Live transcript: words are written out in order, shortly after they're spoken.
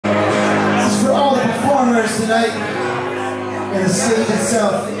verse tonight, and the stage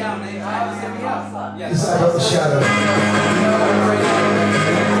itself is about the shadow.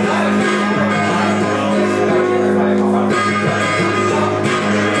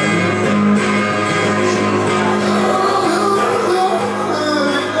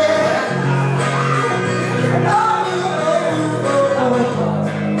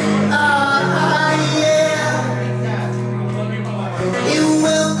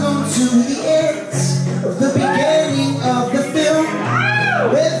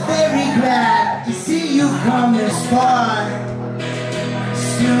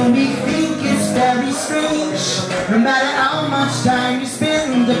 Still we think it's very strange, no matter how much time you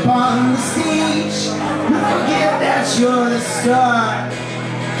spend upon the stage, you forget that you're the star.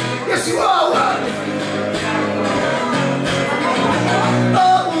 Yes, you are one.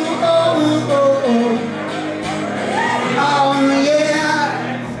 Oh, oh, oh, oh, oh, yeah.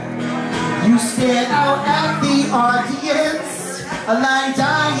 You stare out at the audience, a line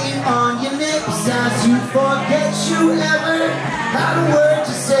dying on your lips as you forget you ever had a word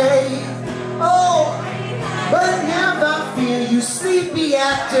to say. Oh, but never fear, you sleepy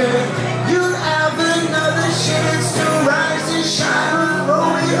actor, you'll have another chance to rise and shine and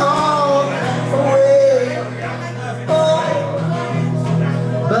throw it all away. Oh,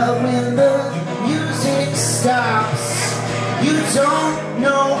 but when the music stops, you don't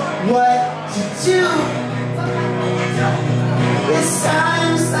know what to do. It's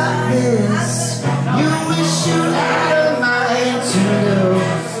times like this you wish you had a mind to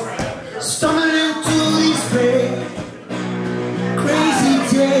lose. Stumbling into these crazy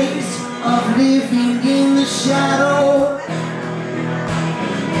days of living in the shadow.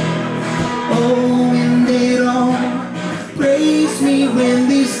 Oh, and they don't praise me when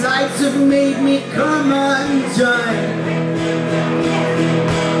these lights have made me come undone.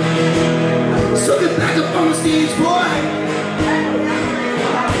 So get back up on the stage, boy.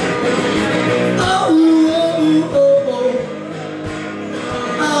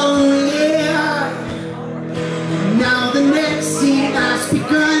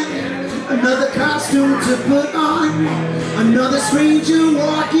 Another costume to put on, another stranger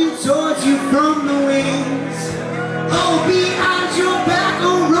walking towards you from the wings. Oh, behind your back a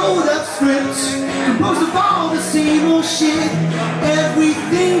rolled up script, composed of all the same old shit,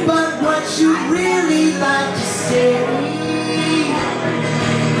 everything but what you'd really like to say.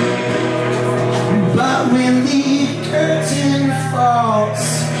 But when the curtain falls,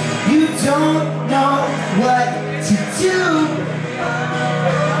 you don't know what to do.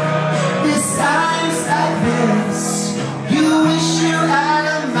 Times like this, you wish you had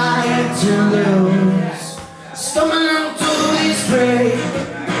a mind to lose. Stumbling through these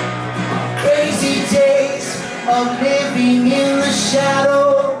crazy days of living in the shadow.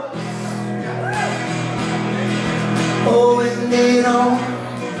 Oh, and they don't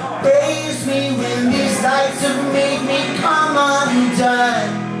praise me when these lights have made me come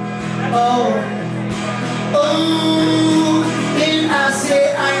undone. Oh, oh, then I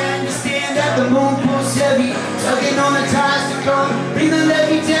say I understand that the moon pulls heavy, tugging on the ties to come, bring the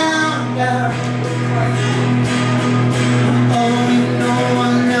levee down, yeah. Oh, and no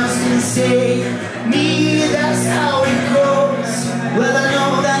one else can save me, that's how it goes. Well, I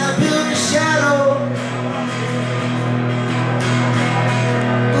know that I built a shadow.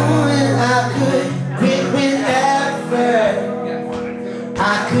 Oh, and I could quit whenever, I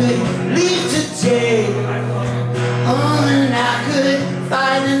could leave today. Oh, and I could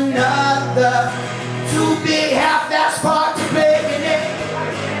find another too big half-ass part to play in it.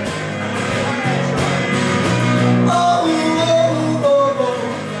 Oh, oh, oh, oh.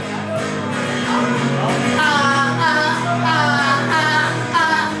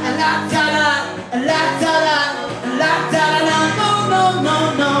 La-da-da, la-da-da, la-da-da, no, no, no,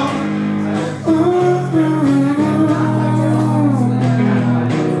 no.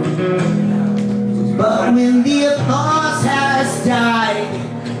 But when the applause has died,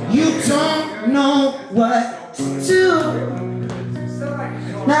 you don't know what to do.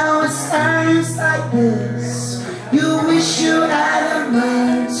 Now it's times like this, you wish you had a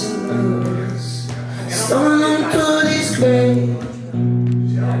mind to lose. Stumbling through these crazy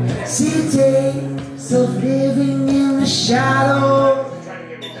days of living in the shadow.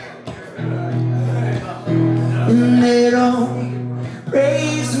 And they don't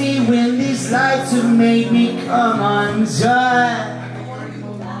praise me when these lights have made me come undone.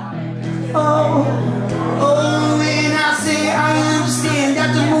 Oh, oh, when I say I understand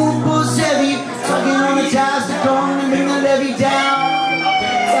that the moon pulls heavy, tugging on the ties to come and bring the levee down,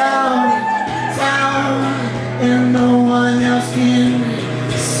 down, down, and no one else can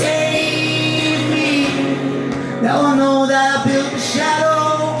save me.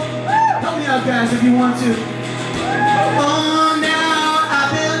 guys if you want to. Oh.